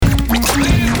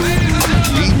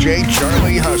DJ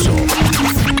Charlie Hustle.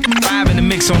 Live in the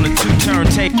mix on the two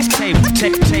tables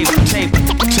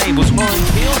on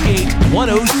Tailgate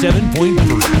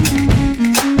 107.3.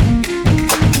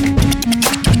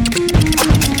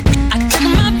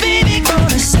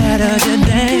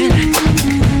 Saturday,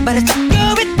 but if I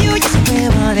go with you, you swear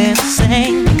what I'm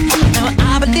saying. Now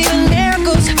I believe in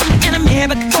miracles, and a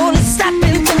miracle is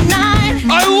happening tonight.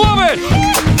 I love it!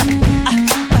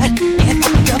 But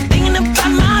if you're thinking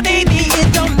about my baby,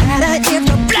 it don't matter if you're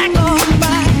black or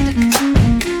white.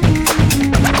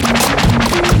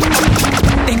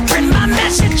 They print my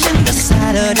message in the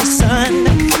side of the sun.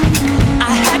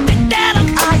 I had to tell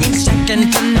them I ain't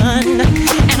second to none,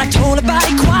 and I told about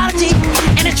equality.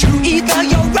 And it's true, either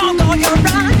you're wrong or you're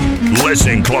right.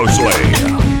 Listen closely.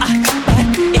 But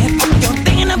if you're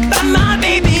thinking about my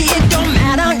baby, it don't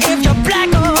matter if you're black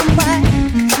or white.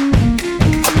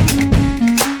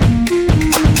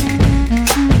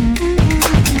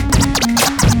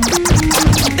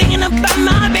 Thinking about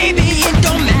my baby, it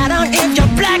don't matter if you're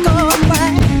black or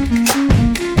white.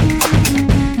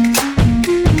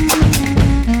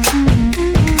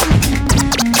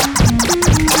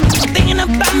 Thinking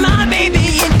about my baby,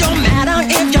 it don't matter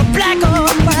if you're black or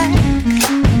white.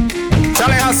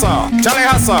 Charlie Hustle. Charlie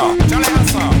Hustle. Charlie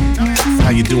Hustle.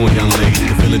 How you doing, young lady?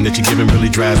 The feeling that you're giving really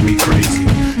drives me crazy.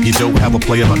 You don't have a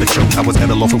play about the choke. I was at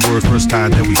a loss of words first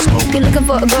time that we spoke. You're looking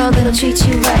for a girl that'll treat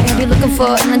you right. You're looking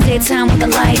for in the daytime with a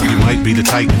light. You might be the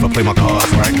type if I play my cards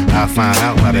right. I'll find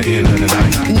out by the end of the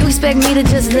night. You expect me to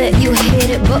just let you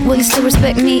hit it, but will you still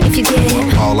respect me if you get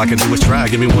it? All I can do is try,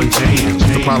 give me one chance.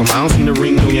 What's the problem? I don't see the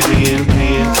ring on your hand.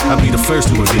 I'll be the first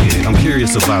to admit it. I'm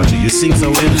curious about you. You seem so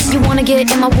innocent. You wanna get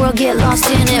in my world, get lost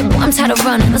in it. Boy, I'm tired of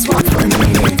running. Let's walk for a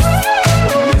minute.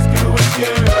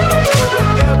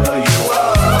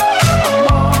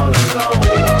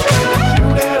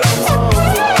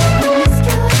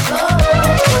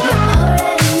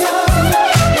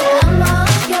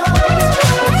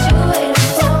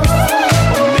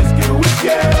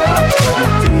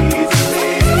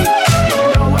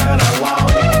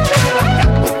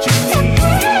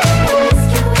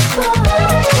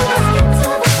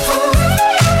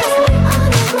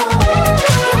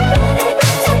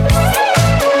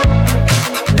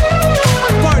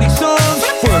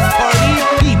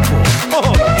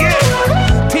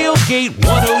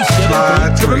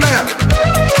 Slide to the right,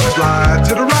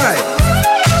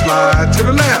 slide to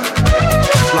the left,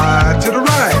 slide to the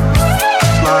right,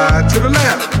 slide to the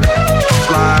left,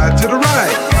 slide to the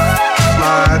right,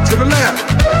 slide to the left,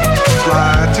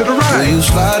 slide to the right. Do you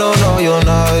slide on all your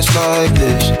nights like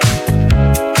this?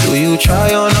 Do you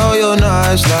try on all your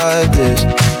nights like this?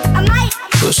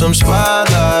 Put some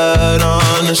spotlight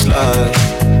on the slide.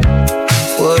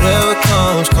 Whatever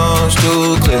comes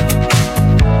too clear.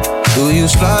 Do you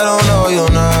slide on all your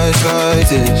nights like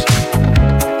this?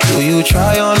 Do you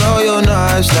try on all your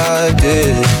nights like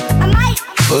this?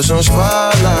 Put some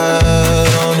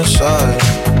spotlight on the side.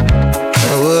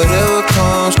 And whatever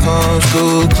comes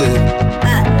too clear.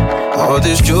 All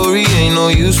this jewelry ain't no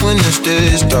use when it's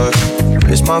this dark.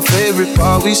 It's my favorite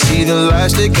part, we see the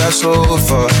lights that got so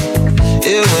far.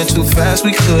 It went too fast,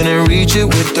 we couldn't reach it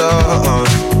with the arm.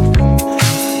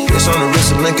 It's on the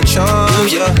wrist of Lincoln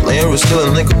charms, yeah. Laying was still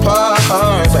in Lincoln apart.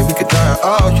 Like we could die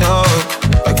all young,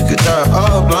 like we could die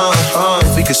all blind.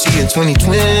 If we could see in 2020,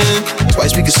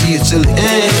 twice we could see it till the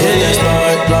end. Put that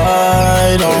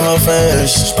spotlight on her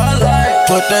face.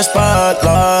 Put that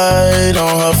spotlight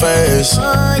on her face.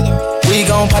 We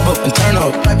gon' pipe up and turn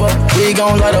up. We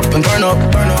gon' light up and burn up.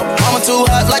 Mama too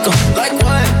hot like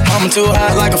what? Mama too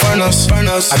hot like a furnace.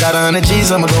 I got 100 G's,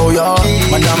 I'ma go, y'all.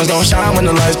 My diamonds gon' shine when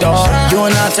the lights dark. You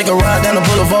and I take a ride down the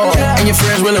boulevard, and your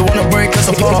friends really wanna break us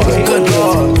apart. Good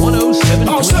Lord.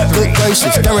 Good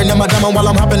gracious, staring at my diamond while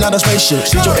I'm hopping out of spaceship.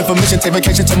 Need your information, take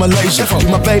vacation to Malaysia.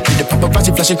 You my baby, the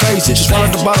paparazzi flashing crazy. She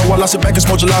swallowed the bottle while I sit back and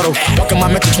smoke gelato. Walking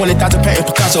my mentor, 20,000 patent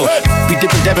Picasso. We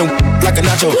dipping, dabbing like a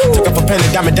nacho. Took up a pen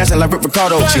and diamond dancing like Rick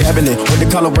Ricardo. She having it with the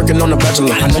color working on the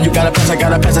bachelor. I know you got a pass, I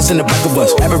got a pass, that's in the back of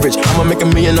us. Average, I'ma make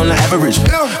 $1 million on the average.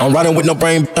 I'm riding with no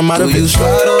brain, I'm out of it. Do you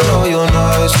slide on all your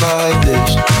nights like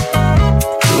this?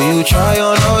 Do you try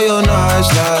on all your nights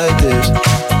like this?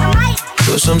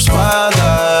 Put some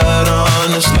spotlight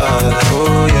on the slide,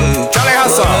 oh yeah. Charlie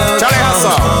Hustle. Charlie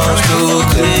Hustle.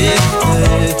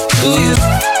 Do you?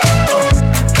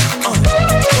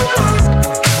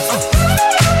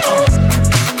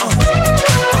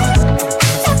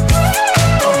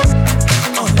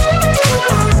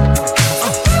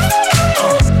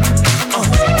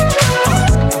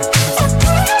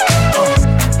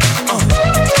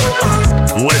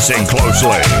 Listen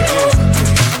closely.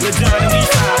 We're done and we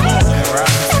time on, right?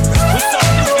 What's up,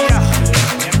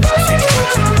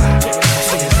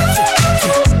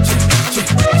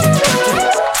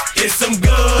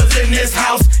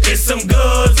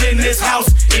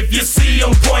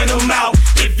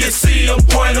 them,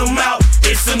 point them out.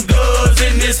 It's some goods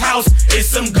in this house. It's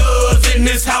some goods in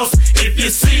this house. If you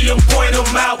see them, point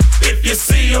them out. If you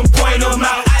see them, point them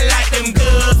out. I like them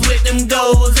goods with them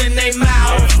goals in their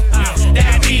mouth.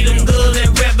 That be them goods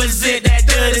that represent that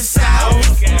dirty South.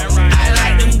 I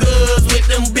like them goods with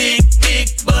them big, big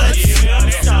butts.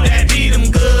 That be them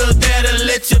goods that'll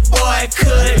let your boy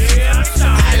cut.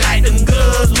 I like them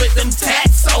goods with them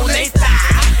tats on they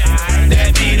thigh.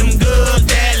 That be them goods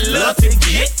that love to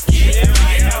get.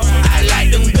 I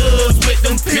like them goods with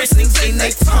them piercings in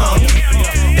their tongue.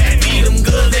 That be them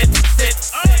goods that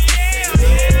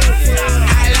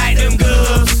I like them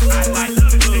goods.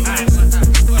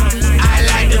 I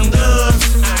like them goods.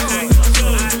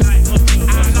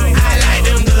 I like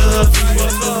them goods.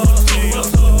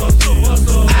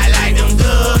 I like them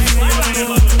goods.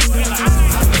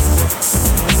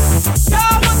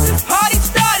 Y'all want this party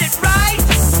started, right?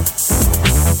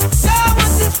 Y'all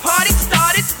want this party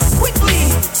started quickly,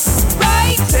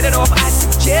 right? Set it off, I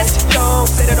suggest y'all.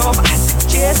 Set it off, I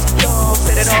suggest y'all.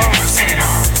 Set it off. Set it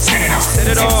off. Set it off. Set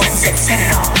it off. Set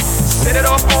it off. Set it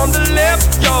off on the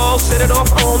left, y'all. Set it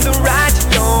off on the right,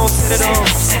 y'all. Set it off.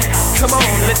 Come on,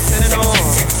 let's set it off.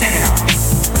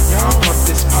 Y'all want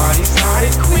this party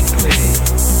started quickly,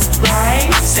 right?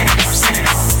 Set it off. Set it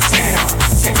off. Set it off.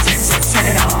 Set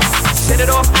it off. Set it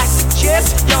off, I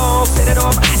suggest y'all. Set it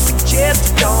off, I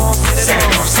suggest y'all. Set it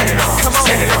off. Set it off. Come on,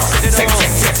 set it off. Set it off.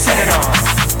 Set it off.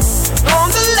 On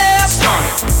the left,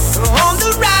 on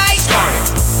the right,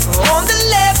 on the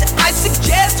left, I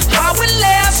suggest y'all went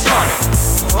left.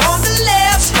 On the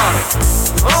left,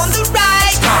 on the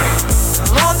right,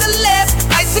 on the left,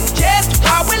 I suggest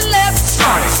y'all went left.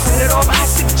 Set it off, I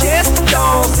suggest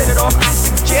y'all. Set it off, I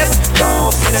suggest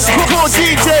y'all. Set it off. Cool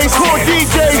DJs, cool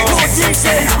DJs, cool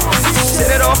DJs.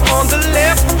 Set it off on the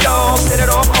left, y'all. Set it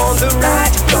off on the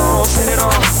right, y'all. Set it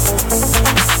off.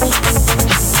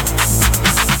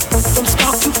 From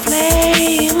spark to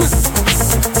flame,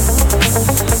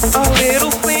 a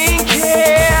little thing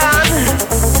can.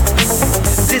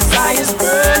 Desire's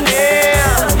burning.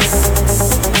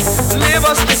 Live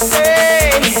us to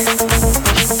say,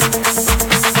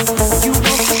 you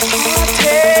want to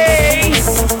party.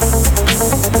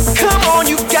 Come on,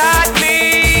 you got me.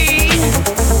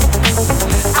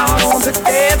 Out on the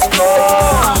dance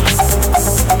floor,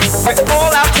 we're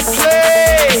all out to play.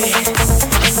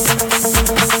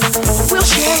 We'll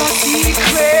share our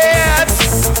secrets.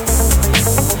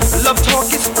 Love talk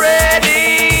is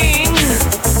spreading.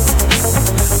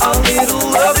 A little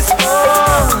love is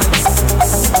fun.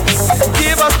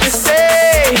 Give us this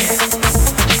day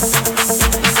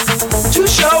to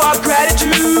show our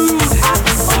gratitude,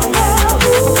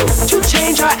 to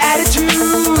change our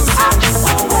attitudes.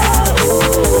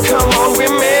 Come on, we're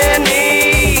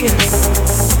many.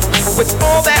 With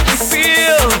all that we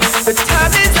feel, the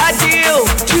time is ideal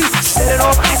to set it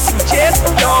off. I suggest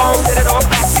y'all. Set it off.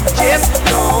 I suggest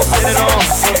y'all. Set it off.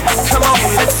 Come on,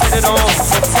 let's set it off.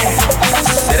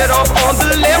 Set it off on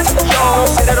the left, y'all.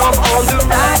 Set it off on the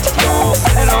right, y'all.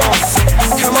 Set it off.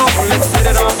 Come on, let's set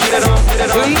it off. Set it off. Set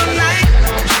it off. When the night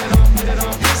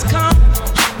has come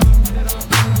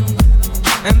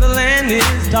and the land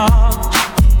is dark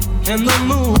and the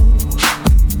moon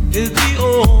is the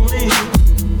only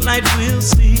light we'll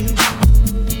see.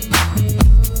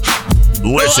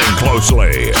 Listen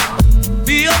closely.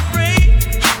 Be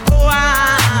afraid, oh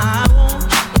I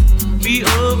won't be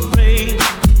afraid.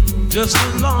 Just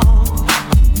as long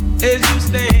as you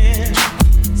stand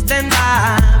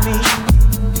by me.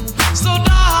 So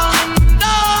darling,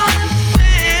 darling,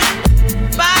 stand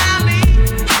by me.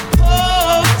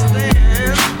 Oh,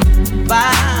 stand by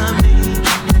me.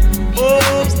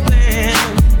 Oh, stand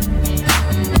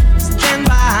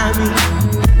by me.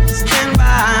 Stand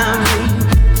by me.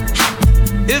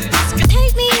 If this can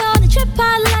Take me on a trip,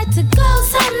 I'd like to go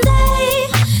someday.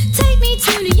 Take me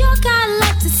to New York, I'd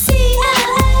like to see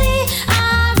LA.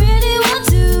 I really want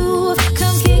to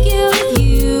come kick it with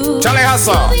you. Charlie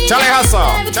Hustle, Charlie Hustle.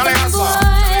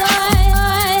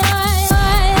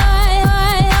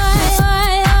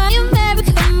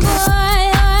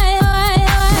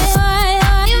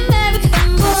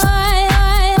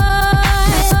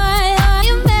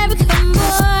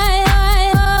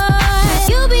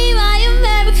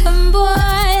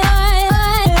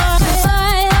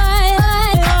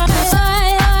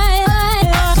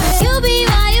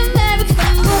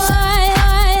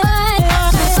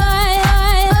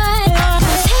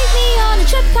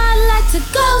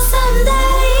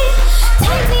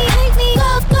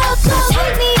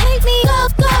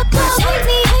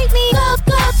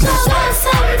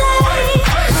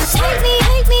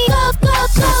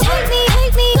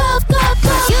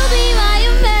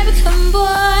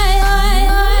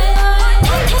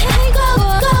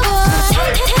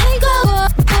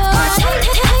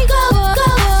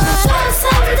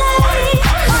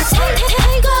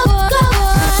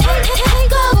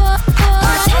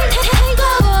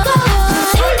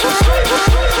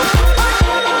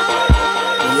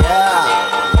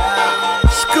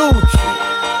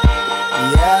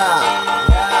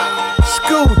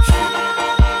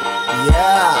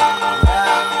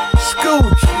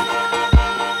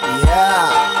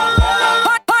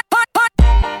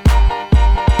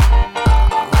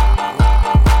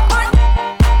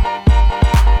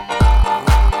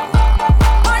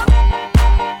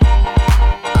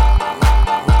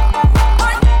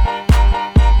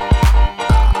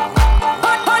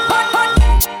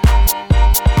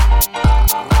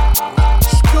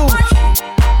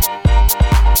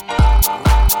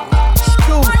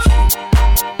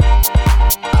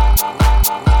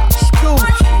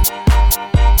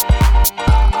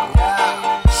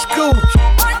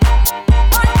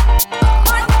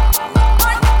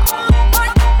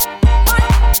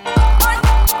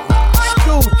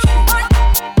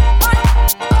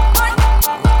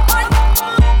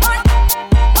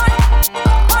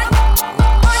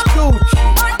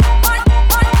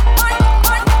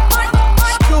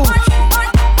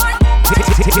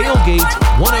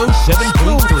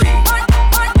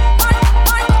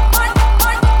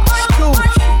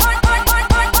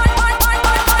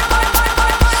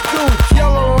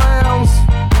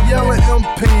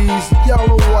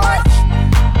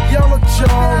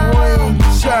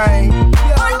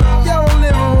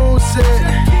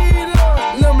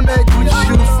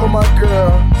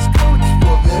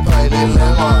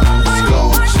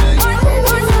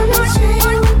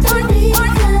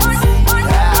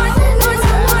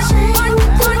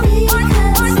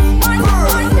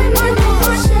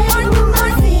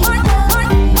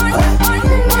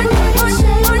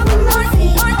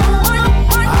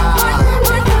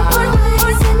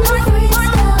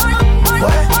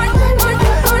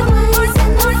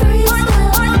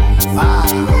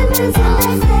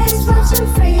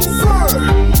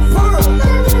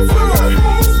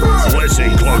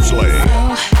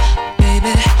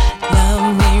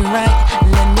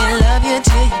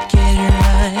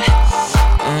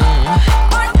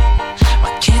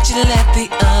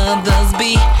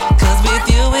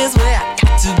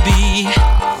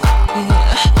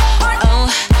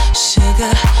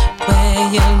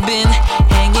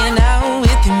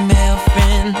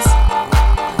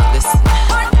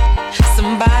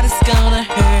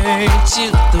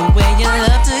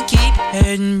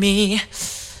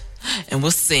 and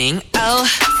we'll sing, oh,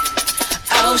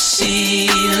 oh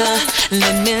Sheila,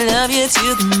 let me love you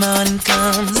till the morning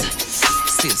comes.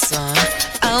 See the song,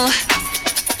 oh,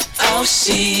 oh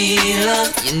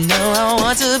Sheila, you know I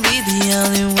want to be the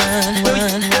only one.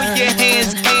 Throw your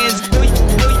hands, hands, throw your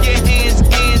hands,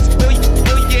 hands, throw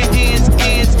your hands,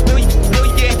 hands, throw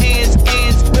your hands,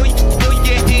 hands, throw your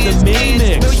hands. The main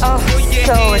mix. Oh,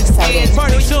 so exciting.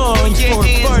 Party songs for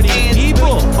party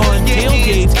people on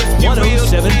Tailgate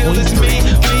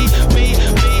 107.3.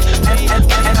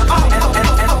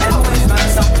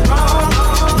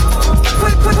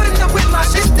 Putting up with my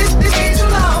shit, this ain't too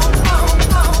long.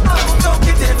 Don't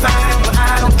get that vibe, but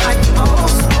I don't like it.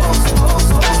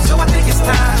 So I think it's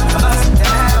time for us to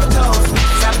have a toast.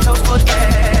 Let's have a toast for the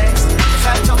bags. Let's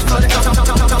have a toast for the toast.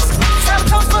 Let's have a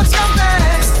toast for the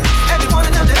scumbags. Every one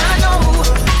of them that I know.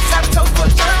 Let's have a toast for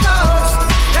the turtles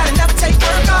that'll never take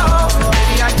work off.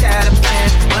 Baby, I got a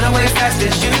plan. Run away fast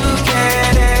as you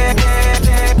can.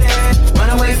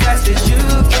 Run away fast as you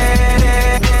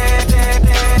can.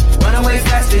 Run away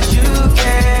fast as you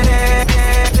can.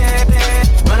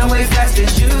 Run away fast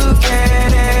as you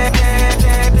can.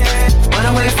 Run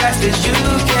away fast as you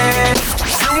can.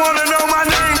 You wanna know my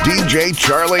name? DJ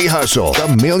Charlie Hustle, the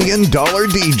 $1 Million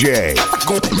DJ.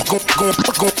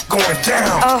 Going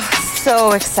down. Oh,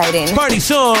 so exciting. Party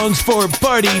songs for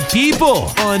party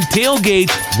people on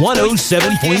Tailgate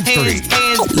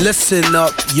 107.3. Listen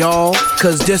up, y'all,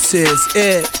 cause this is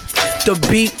it. The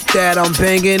beat that I'm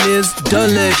banging is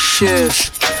delicious.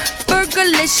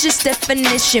 Burgerlicious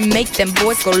definition, make them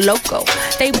boys go loco.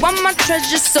 They want my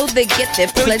treasures so they get their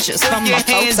pleasures from my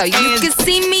folks. So you can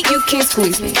see me, you can't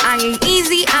squeeze me. I ain't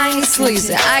easy, I ain't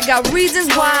sleazy. I got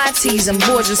reasons why I tease them.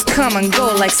 Boys just come and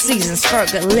go like seasons.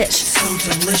 Burgerlicious, so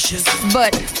delicious.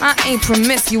 But I ain't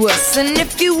promiscuous, and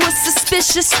if you were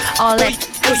suspicious, all that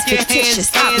is fictitious.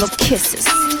 I blow kisses.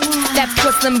 That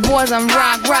puts them boys on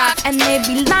rock, and they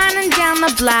be lining down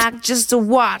the block just to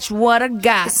watch what I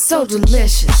got. It's so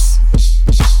delicious.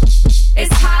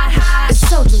 It's hot, it's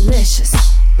so delicious.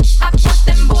 I put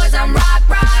them boys on rock,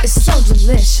 it's so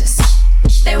delicious.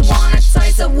 They want a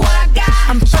taste of what I got.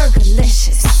 I'm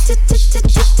burgerlicious. Taste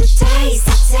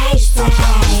it.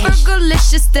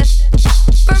 Burgerlicious,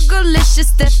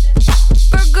 burgerlicious,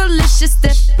 burgerlicious.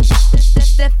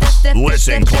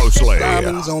 Listen closely.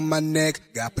 Diamonds on my neck,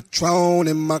 got Patron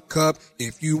in my cup.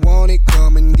 If you want it,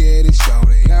 come and get it,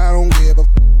 shorty. I don't give a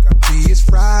fuck. It's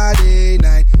Friday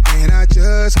night, and I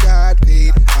just got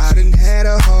paid. I done had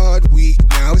a hard week,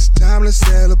 now it's time to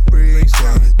celebrate.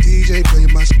 So the DJ play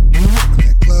my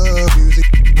that club music.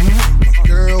 My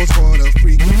girls wanna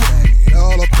freak me, back it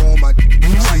all up on my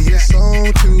see this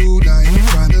song tonight.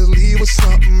 Trying to leave with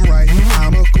something right.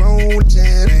 I'm a grown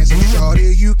man, so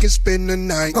shorty, you can spend the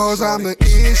night. Cause I'm the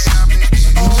ish,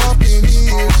 all up in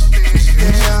here.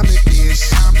 Yeah, I'm the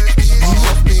ish, all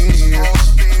up in here.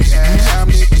 Yeah, I'm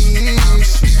the ish,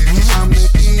 I'm the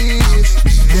ish.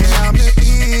 Yeah, I'm the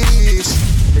ish.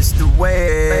 It's the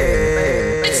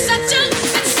way. It's such a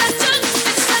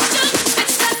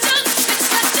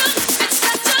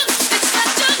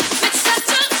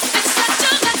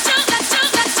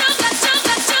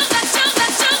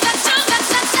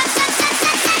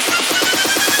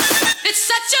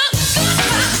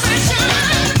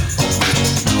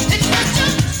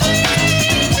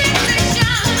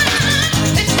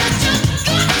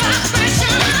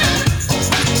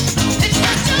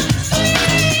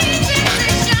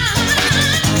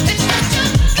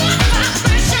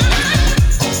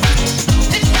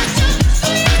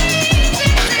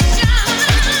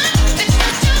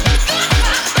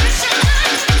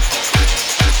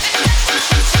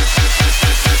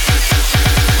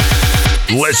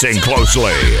Listen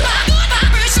closely.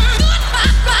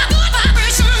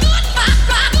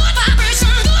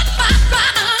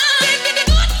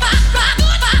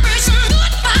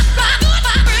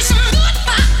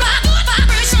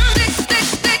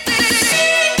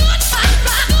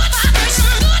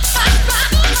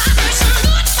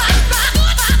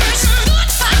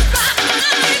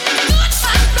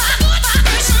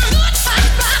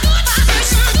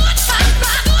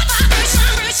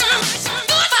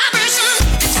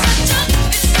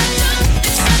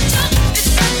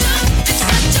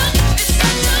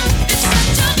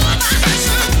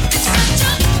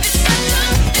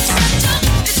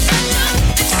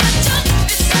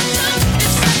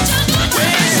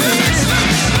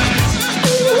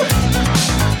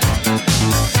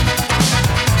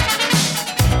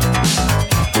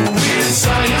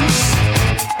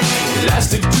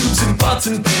 pots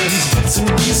and pans, bits and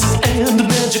pieces, and the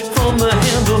magic from the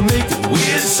handle make it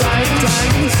weird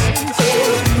science.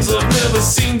 Things I've never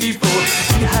seen before.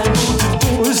 Behind bolted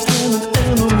doors, standing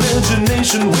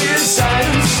creation with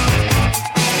science.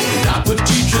 Not what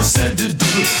teachers said to do,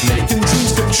 making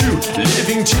dreams come true.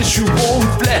 Living tissue, warm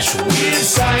flesh with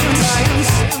science.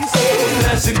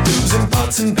 Plastic tubes and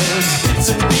pots and pans, bits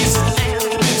and pieces,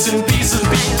 bits and pieces.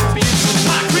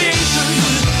 My creation,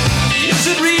 is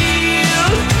it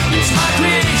real? It's my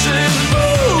creation.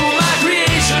 Oh, my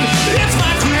creation, it's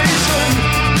my creation.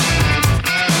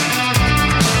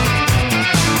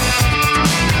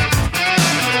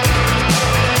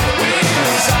 With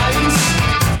science.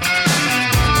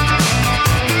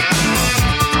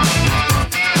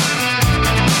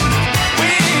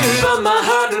 From my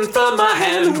heart and from my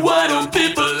hand, why don't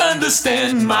people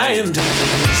understand my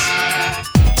intelligence?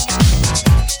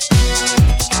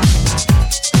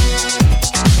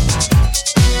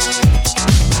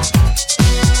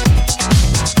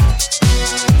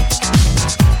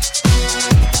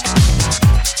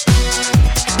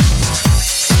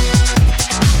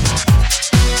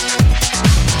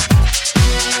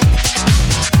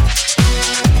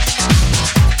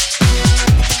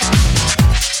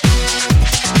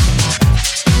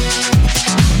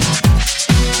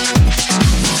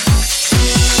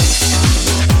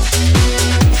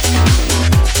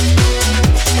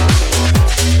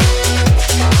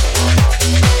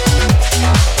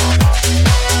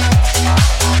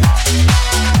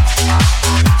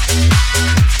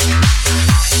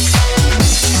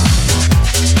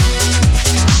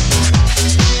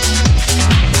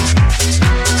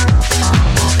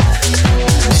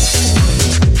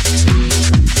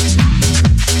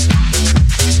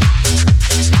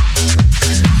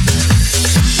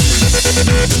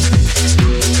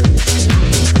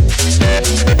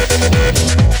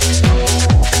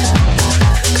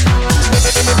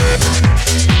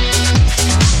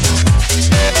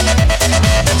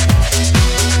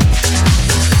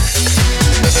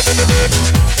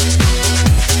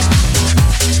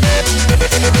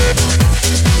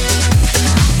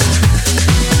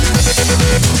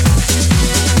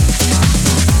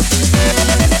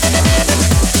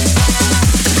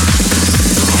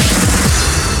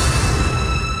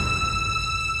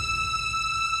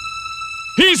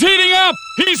 He's heating up!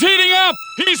 He's heating up!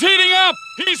 He's heating up!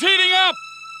 He's heating up!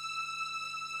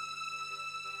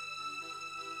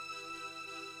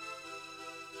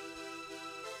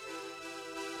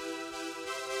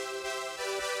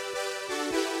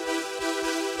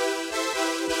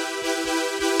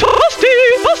 Toasty,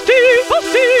 toasty,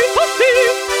 toasty, toasty.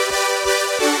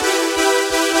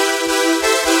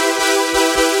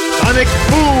 Sonic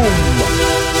Boom.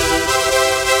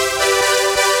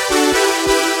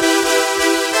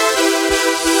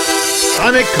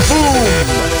 Sonic Boom.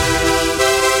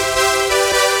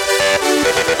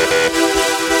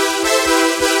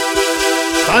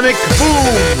 Sonic Boom.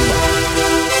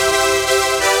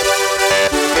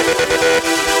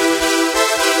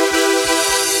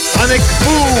 Sonic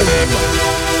Boom.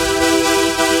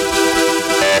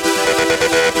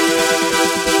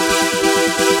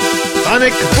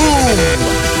 Sonic Boom.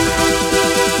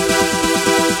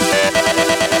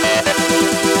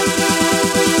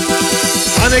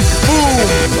 Sonic Boom.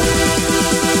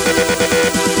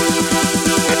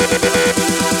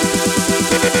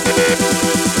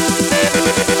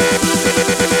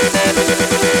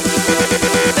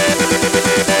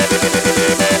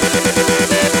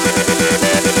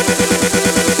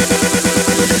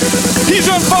 He's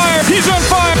on fire! He's on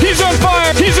fire! He's on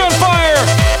fire! He's on fire!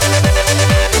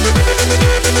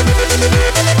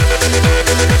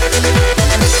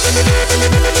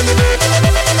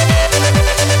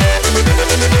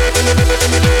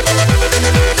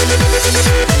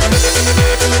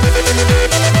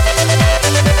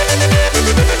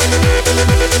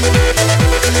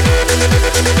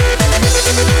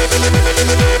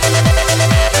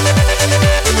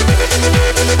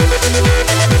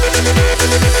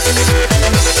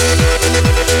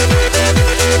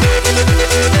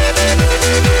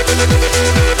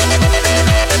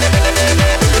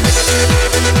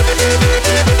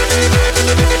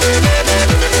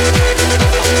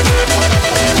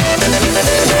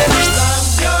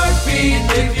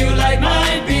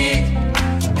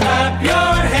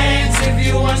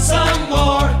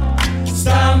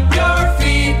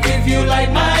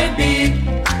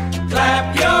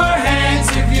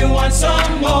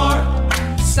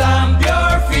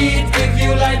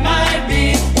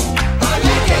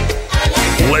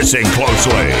 Listen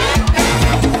closely.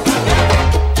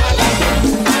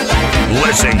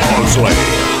 Listen closely.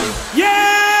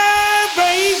 Yeah,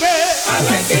 baby. I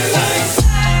like it like.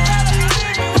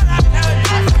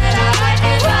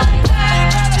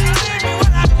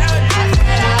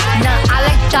 Now I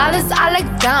like dollars, I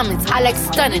like diamonds, I like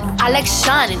stunning, I like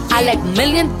shining, I like $1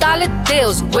 million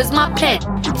deals. Where's my pen?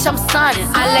 Bitch, I'm signing.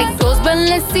 I like those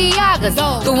Balenciagas,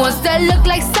 the ones that look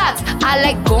like socks. I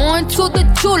like going to the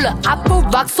Tula, I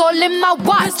put rocks all in my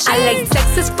watch. I like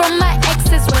texts from my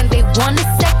exes when they want a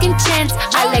second chance.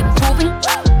 I like proving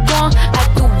wrong, I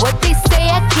do what they say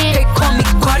I can't. They call me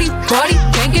Cardi, Cardi,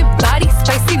 banging body,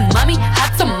 spicy mommy,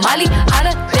 hot tamale,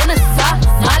 hotter than a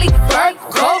Somali.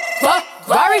 Virgo,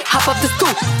 Ferrari, hop up the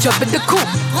stoop, jump in the coupe,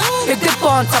 hit dip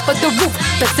on top of the roof,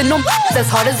 flexing on as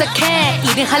hard as I can,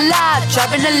 eating halal,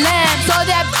 driving a lamb. So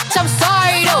that bitch, I'm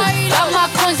sorry though, got my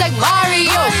coins like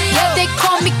Mario. Yeah, they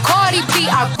call me Cardi B,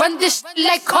 I run this shit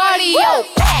like cardio.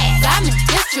 I'm in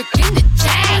district in the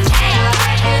chain.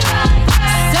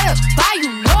 Certified,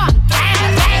 you know I'm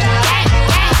gang, gang, gang,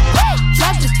 gang.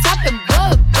 Drop the top and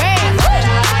blow the brand.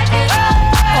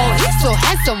 Oh, he's so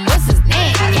handsome, what's his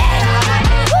name?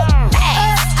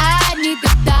 I need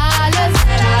the dollars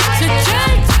to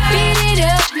beat it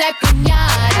up like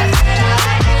piñata.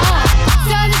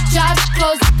 Tell the job to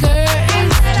close the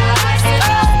curtains.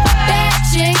 Bad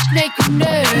chicks make you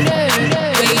nervous.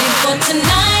 Waiting for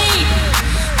tonight.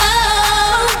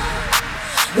 Oh,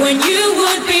 when you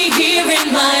would be here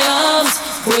in my arms.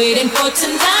 Waiting for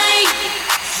tonight.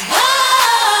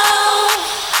 Oh,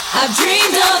 I've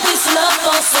dreamed of this love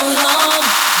for so long.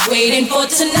 Waiting for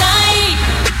tonight.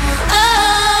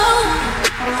 Oh,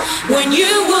 when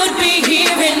you would be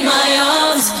here in my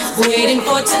arms. Waiting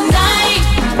for tonight.